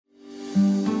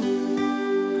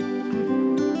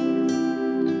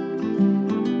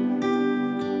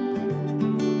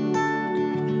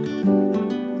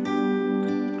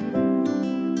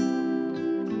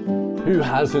Who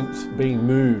hasn't been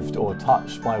moved or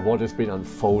touched by what has been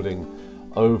unfolding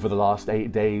over the last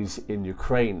 8 days in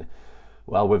Ukraine?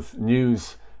 Well, with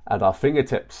news at our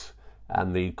fingertips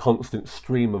and the constant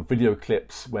stream of video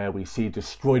clips where we see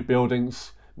destroyed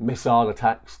buildings, missile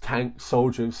attacks, tanks,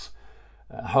 soldiers,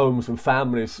 homes and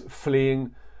families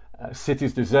fleeing,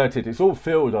 cities deserted, it's all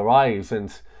filled our eyes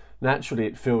and naturally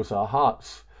it fills our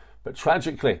hearts. But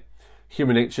tragically,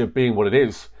 human nature being what it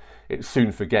is, it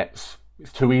soon forgets.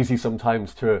 It's too easy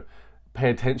sometimes to pay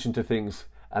attention to things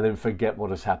and then forget what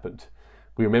has happened.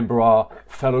 We remember our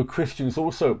fellow Christians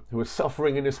also who are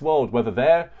suffering in this world, whether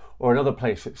there or in other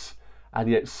places, and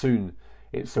yet soon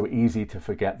it's so easy to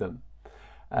forget them.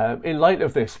 In light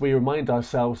of this, we remind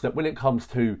ourselves that when it comes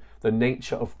to the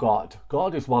nature of God,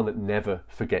 God is one that never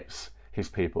forgets his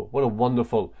people. What a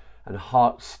wonderful and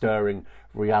heart-stirring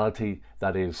reality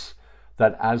that is,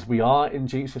 that as we are in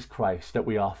Jesus Christ, that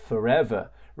we are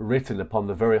forever written upon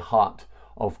the very heart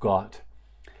of God.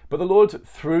 But the Lord,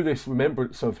 through this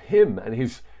remembrance of him and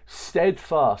his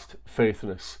steadfast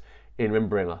faithfulness in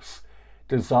remembering us,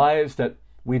 desires that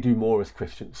we do more as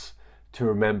Christians to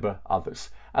remember others.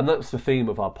 And that's the theme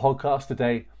of our podcast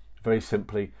today, very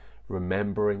simply,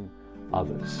 remembering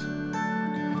others.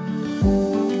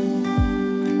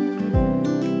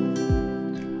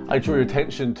 I drew your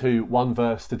attention to one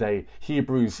verse today,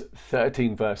 Hebrews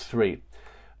 13 verse 3,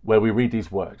 where we read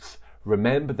these words: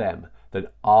 remember them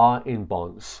that are in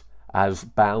bonds, as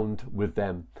bound with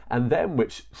them, and them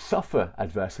which suffer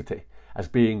adversity, as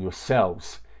being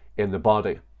yourselves in the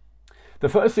body. The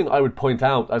first thing I would point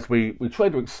out as we try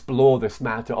to explore this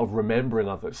matter of remembering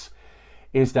others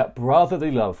is that brotherly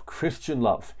love, Christian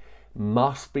love,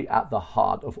 must be at the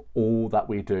heart of all that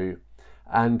we do.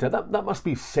 And that must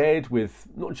be said with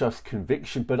not just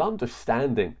conviction, but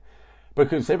understanding.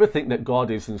 Because everything that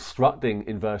God is instructing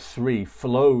in verse 3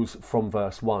 flows from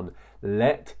verse 1.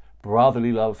 Let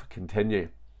brotherly love continue.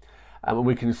 And when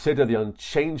we consider the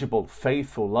unchangeable,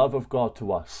 faithful love of God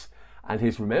to us and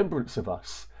his remembrance of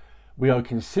us, we are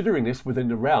considering this within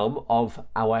the realm of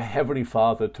our Heavenly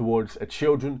Father towards a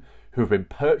children who have been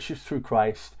purchased through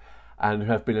Christ and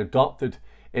who have been adopted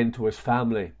into his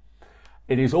family.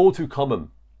 It is all too common,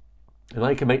 and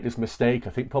I can make this mistake, I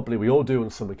think probably we all do on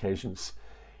some occasions.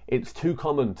 It's too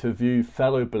common to view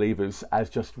fellow believers as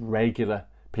just regular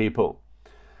people.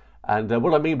 And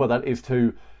what I mean by that is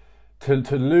to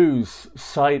lose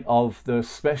sight of the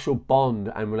special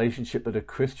bond and relationship that a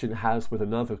Christian has with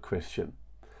another Christian.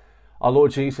 Our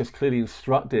Lord Jesus clearly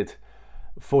instructed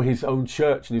for his own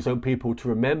church and his own people to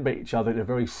remember each other in a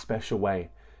very special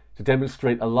way, to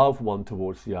demonstrate a love one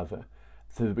towards the other,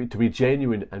 to be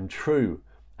genuine and true,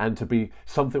 and to be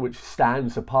something which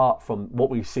stands apart from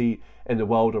what we see in the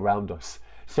world around us.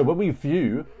 So when we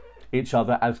view each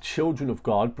other as children of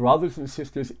God, brothers and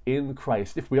sisters in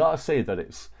Christ, if we are saved, that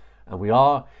is, and we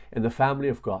are in the family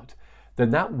of God, then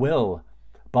that will,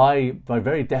 by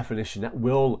very definition, that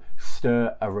will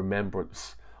stir a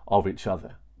remembrance of each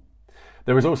other.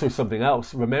 There is also something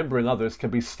else. Remembering others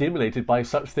can be stimulated by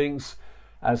such things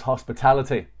as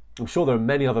hospitality. I'm sure there are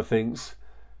many other things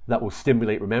that will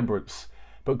stimulate remembrance,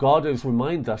 but God has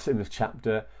reminded us in this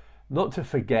chapter not to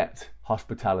forget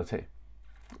hospitality.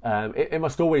 It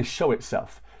must always show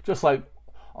itself, just like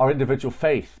our individual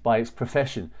faith by its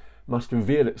profession must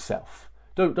reveal itself.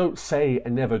 Don't say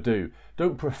and never do.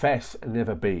 Don't profess and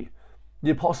never be.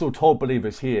 The apostle told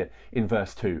believers here in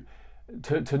verse 2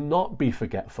 to not be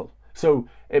forgetful. So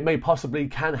it may possibly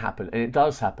can happen, and it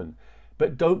does happen,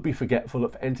 but don't be forgetful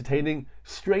of entertaining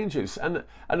strangers. And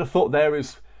the thought there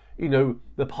is,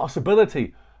 the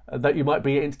possibility that you might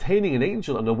be entertaining an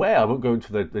angel unaware. I won't go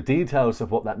into the details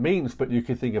of what that means, but you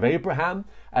can think of Abraham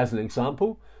as an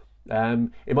example.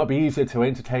 It might be easier to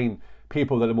entertain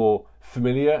people that are more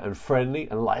familiar and friendly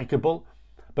and likable.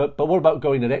 But what about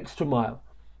going an extra mile?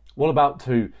 What about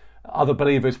to other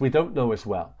believers we don't know as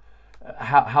well?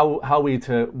 How are we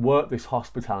to work this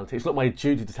hospitality? It's not my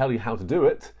duty to tell you how to do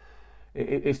it.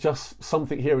 It's just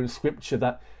something here in Scripture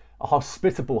that a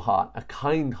hospitable heart, a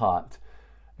kind heart,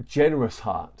 a generous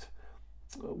heart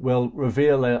will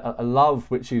reveal a love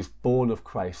which is born of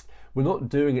Christ. We're not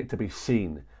doing it to be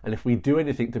seen. And if we do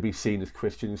anything to be seen as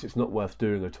Christians, it's not worth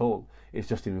doing at all. It's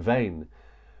just in vain.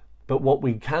 But what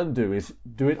we can do is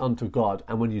do it unto God.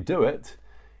 And when you do it,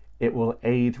 it will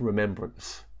aid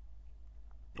remembrance.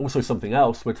 Also something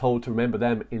else, we're told to remember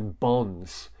them in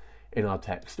bonds in our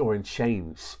text, or in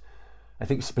chains. I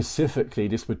think specifically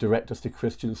this would direct us to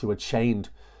Christians who are chained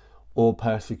or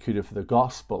persecuted for the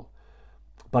gospel.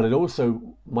 But it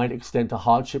also might extend to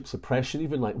hardships, oppression,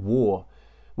 even like war,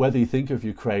 whether you think of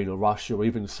Ukraine or Russia or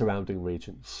even surrounding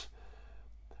regions.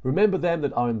 Remember them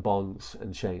that are in bonds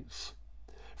and chains.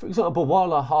 For example,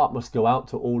 while our heart must go out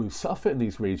to all who suffer in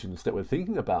these regions that we're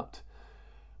thinking about,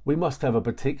 we must have a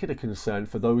particular concern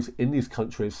for those in these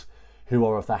countries who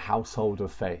are of the household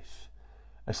of faith,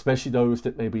 especially those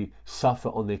that maybe suffer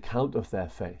on the account of their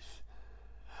faith.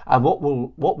 And what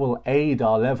will aid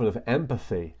our level of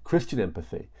empathy, Christian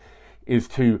empathy, is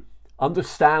to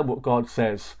understand what God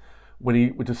says when he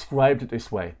described it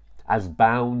this way, as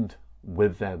bound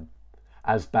with them,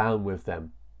 as bound with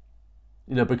them.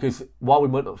 Because while we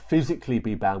might not physically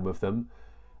be bound with them,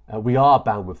 we are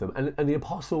bound with them. And the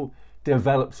apostle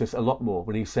develops this a lot more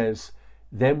when he says,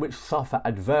 them which suffer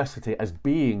adversity as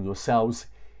being yourselves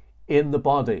in the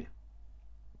body.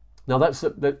 Now that's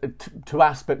the two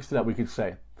aspects to that we could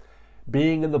say.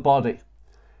 Being in the body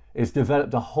is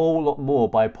developed a whole lot more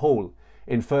by Paul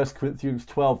in 1 Corinthians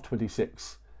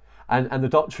 12:26. And the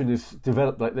doctrine is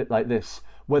developed like this.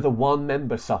 Whether one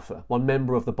member suffer, one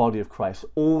member of the body of Christ,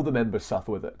 all the members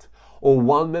suffer with it. Or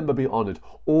one member be honoured,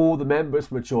 all the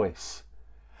members rejoice.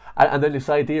 And then this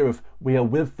idea of we are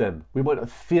with them. We might not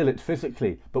feel it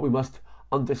physically, but we must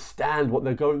understand what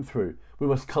they're going through. We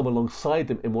must come alongside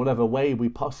them in whatever way we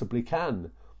possibly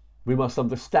can. We must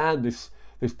understand this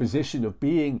position of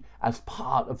being as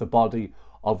part of the body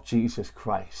of Jesus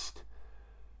Christ.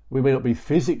 We may not be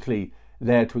physically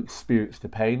there to experience the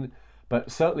pain, but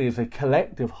certainly as a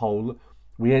collective whole,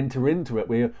 we enter into it.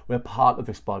 We're part of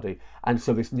this body, and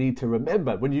so this need to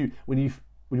remember. When you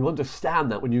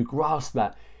understand that, when you grasp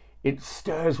that, it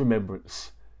stirs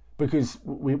remembrance, because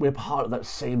we're part of that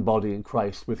same body in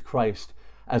Christ, with Christ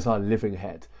as our living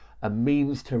head. A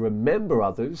means to remember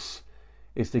others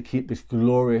is to keep this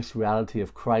glorious reality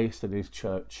of Christ and his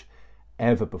church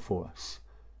ever before us.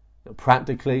 Now,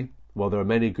 practically, well, there are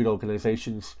many good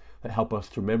organisations that help us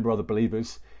to remember other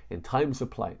believers in times of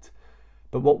plight.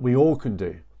 But what we all can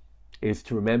do is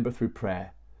to remember through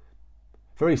prayer.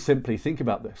 Very simply, think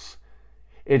about this.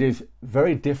 It is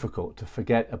very difficult to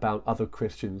forget about other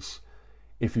Christians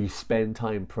if you spend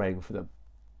time praying for them.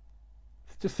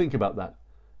 Just think about that.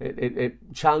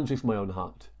 It challenges my own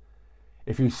heart.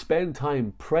 If you spend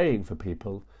time praying for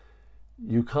people,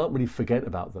 you can't really forget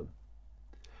about them.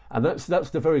 And that's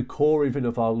the very core even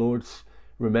of our Lord's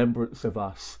remembrance of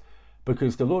us,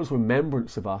 because the Lord's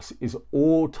remembrance of us is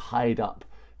all tied up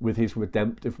with his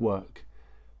redemptive work.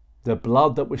 The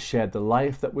blood that was shed, the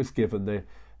life that was given, the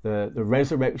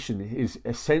resurrection, his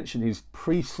ascension, his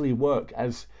priestly work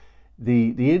as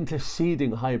the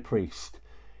interceding high priest.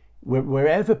 We're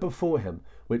ever before him,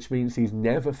 which means he's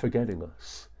never forgetting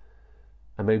us.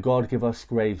 And may God give us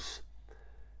grace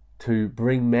to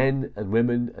bring men and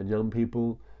women and young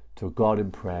people to God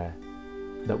in prayer,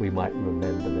 that we might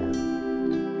remember them.